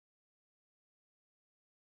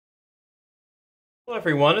Hello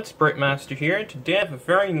everyone, it's Brightmaster here, and today I have a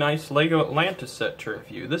very nice LEGO Atlantis set to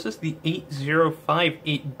review. This is the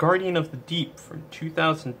 8058 Guardian of the Deep from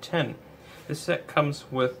 2010. This set comes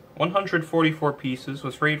with 144 pieces,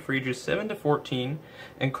 was rated for ages 7 to 14,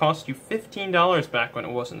 and cost you $15 back when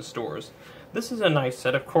it was in stores. This is a nice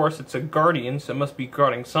set. Of course, it's a Guardian, so it must be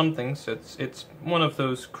guarding something, so it's one of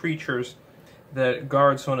those creatures that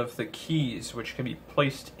guards one of the keys, which can be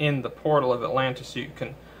placed in the portal of Atlantis so you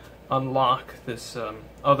can unlock this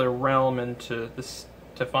other realm and to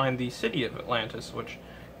find the city of Atlantis, which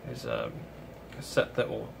is a set that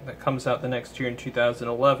comes out the next year in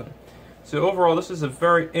 2011. So overall, this is a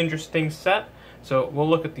very interesting set. So we'll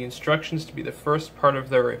look at the instructions to be the first part of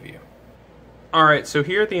the review. Alright, so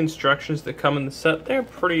here are the instructions that come in the set. They're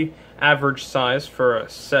pretty average size for a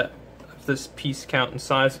set of this piece count and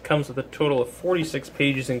size. It comes with a total of 46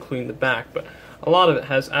 pages, including the back, but a lot of it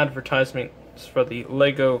has advertisement for the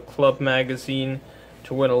LEGO Club magazine,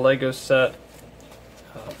 to win a LEGO set.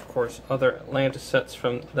 Of course, other Atlantis sets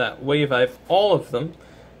from that wave. I have all of them,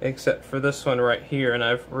 except for this one right here, and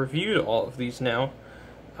I've reviewed all of these now.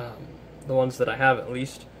 The ones that I have, at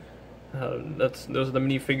least. Those are the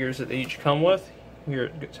minifigures that they each come with.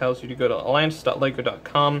 Here it tells you to go to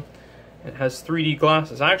atlantis.lego.com. It has 3D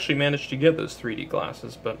glasses. I actually managed to get those 3D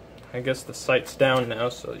glasses, but I guess the site's down now,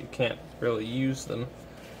 so you can't really use them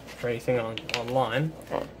or anything online.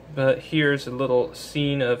 But here's a little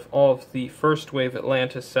scene of all of the first wave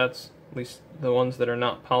Atlantis sets, at least the ones that are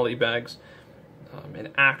not polybags, in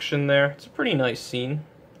action there. It's a pretty nice scene.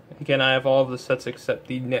 Again, I have all of the sets except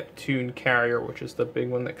the Neptune carrier, which is the big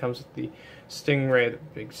one that comes with the Stingray, the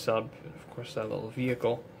big sub, and of course that little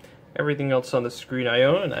vehicle. Everything else on the screen I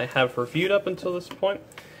own, and I have reviewed up until this point.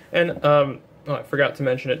 And oh, I forgot to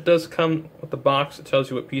mention, it does come with a box that tells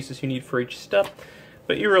you what pieces you need for each step.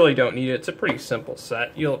 But you really don't need it. It's a pretty simple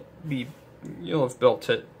set. You'll have built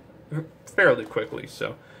it fairly quickly.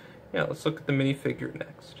 So, yeah, let's look at the minifigure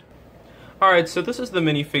next. Alright, so this is the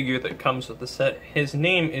minifigure that comes with the set. His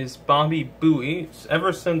name is Bobby Bowie.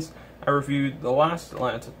 Ever since I reviewed the last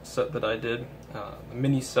Atlantis set that I did, the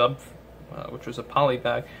mini sub, which was a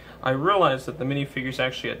polybag, I realized that the minifigures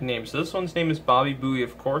actually had names. So this one's name is Bobby Bowie,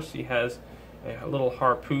 of course. He has a little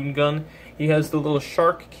harpoon gun. He has the little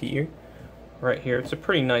shark key right here. It's a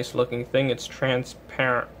pretty nice looking thing. It's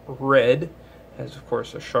transparent red. Has, of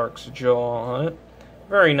course, a shark's jaw on it.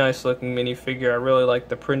 Very nice looking minifigure. I really like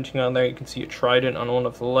the printing on there. You can see a trident on one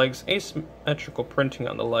of the legs. Asymmetrical printing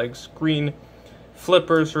on the legs. Green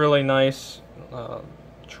flippers, really nice.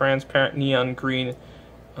 Transparent neon green.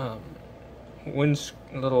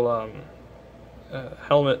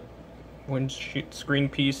 Helmet windshield screen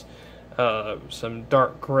piece. Some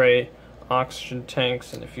dark gray oxygen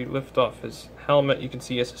tanks, and if you lift off his helmet, you can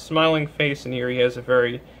see he has a smiling face, and here he has a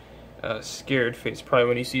very scared face, probably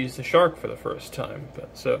when he sees the shark for the first time.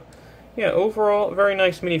 But so, yeah, overall, very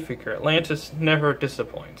nice minifigure. Atlantis never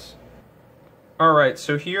disappoints. Alright,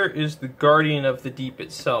 so here is the Guardian of the Deep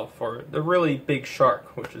itself, or the really big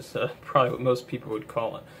shark, which is probably what most people would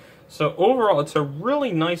call it. So overall, it's a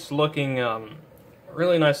really nice looking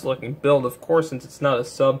build. Of course, since it's not a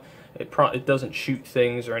sub, it doesn't shoot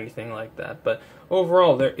things or anything like that, but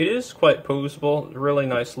overall, it is quite posable. Really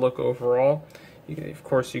nice look overall. Of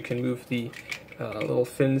course, you can move the little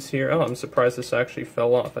fins here. Oh, I'm surprised this actually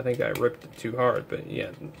fell off. I think I ripped it too hard, but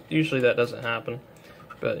yeah, usually that doesn't happen.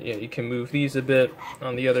 But yeah, you can move these a bit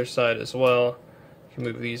on the other side as well. You can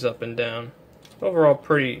move these up and down. Overall,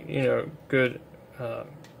 pretty, good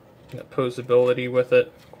posability with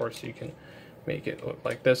it. Of course, you can make it look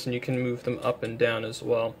like this, and you can move them up and down as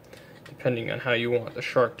well, depending on how you want the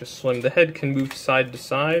shark to swim. The head can move side to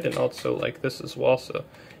side, and also like this as well, so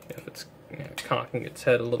if it's cocking its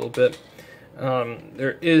head a little bit.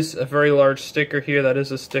 There is a very large sticker here. That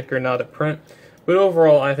is a sticker, not a print. But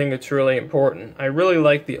overall, I think it's really important. I really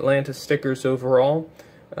like the Atlantis stickers overall.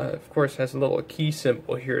 Of course, it has a little key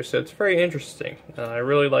symbol here, so it's very interesting. I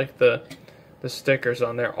really like the stickers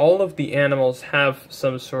on there. All of the animals have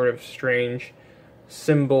some sort of strange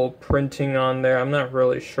symbol printing on there. I'm not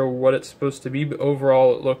really sure what it's supposed to be, but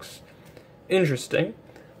overall it looks interesting.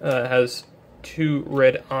 It has two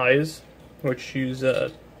red eyes, which use,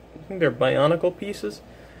 I think they're bionicle pieces.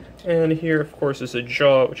 And here, of course, is a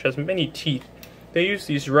jaw, which has many teeth. They use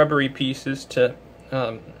these rubbery pieces to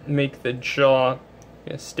make the jaw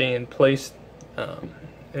stay in place,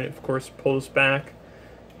 and of course pulls back.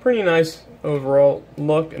 Pretty nice overall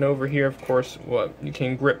look. And over here, of course, what you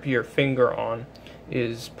can grip your finger on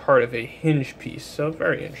is part of a hinge piece, so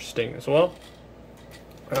very interesting as well.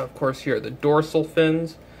 Of course, here are the dorsal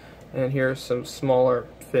fins, and here are some smaller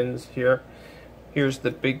fins here. Here's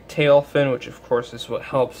the big tail fin, which of course is what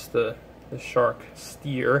helps the shark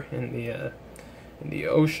steer in the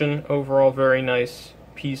ocean. Overall, very nice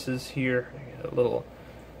pieces here. Little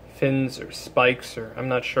fins or spikes, or I'm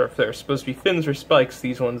not sure if they're supposed to be fins or spikes,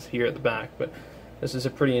 these ones here at the back, but this is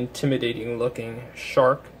a pretty intimidating looking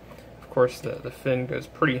shark. Of course, the fin goes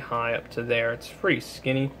pretty high up to there. It's pretty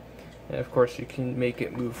skinny, and of course you can make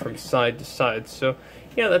it move from side to side. So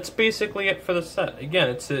yeah, that's basically it for the set. Again,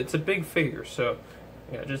 it's a big figure, so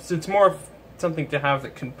yeah, it's more of something to have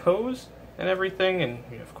that can pose and everything, and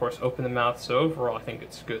you know, of course open the mouth. So overall, I think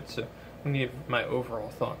it's good. So I'm gonna give my overall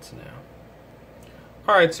thoughts now.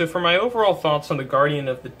 Alright, so for my overall thoughts on the Guardian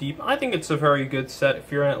of the Deep, I think it's a very good set.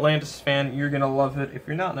 If you're an Atlantis fan, you're going to love it. If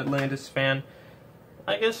you're not an Atlantis fan,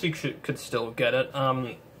 I guess you could still get it.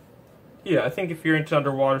 Yeah, I think if you're into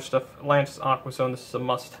underwater stuff, Atlantis Aqua Zone, this is a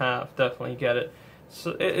must-have. Definitely get it.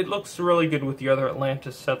 So it looks really good with the other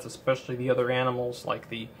Atlantis sets, especially the other animals like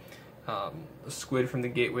the squid from the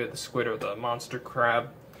Gateway of the Squid, or the monster crab,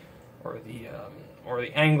 or the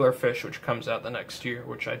anglerfish, which comes out the next year,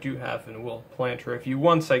 which I do have and will plan to review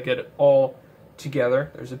once I get it all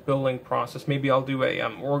together. There's a building process. Maybe I'll do a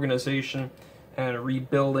organization and a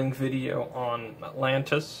rebuilding video on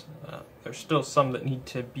Atlantis. There's still some that need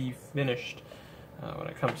to be finished when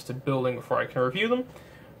it comes to building before I can review them.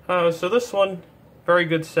 So this one, very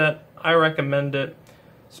good set. I recommend it.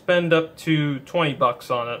 Spend up to 20 bucks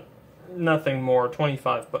on it. Nothing more,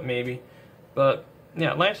 25 but maybe. But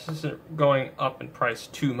yeah, Atlantis isn't going up in price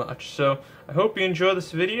too much. So I hope you enjoy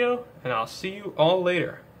this video, and I'll see you all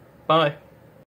later. Bye.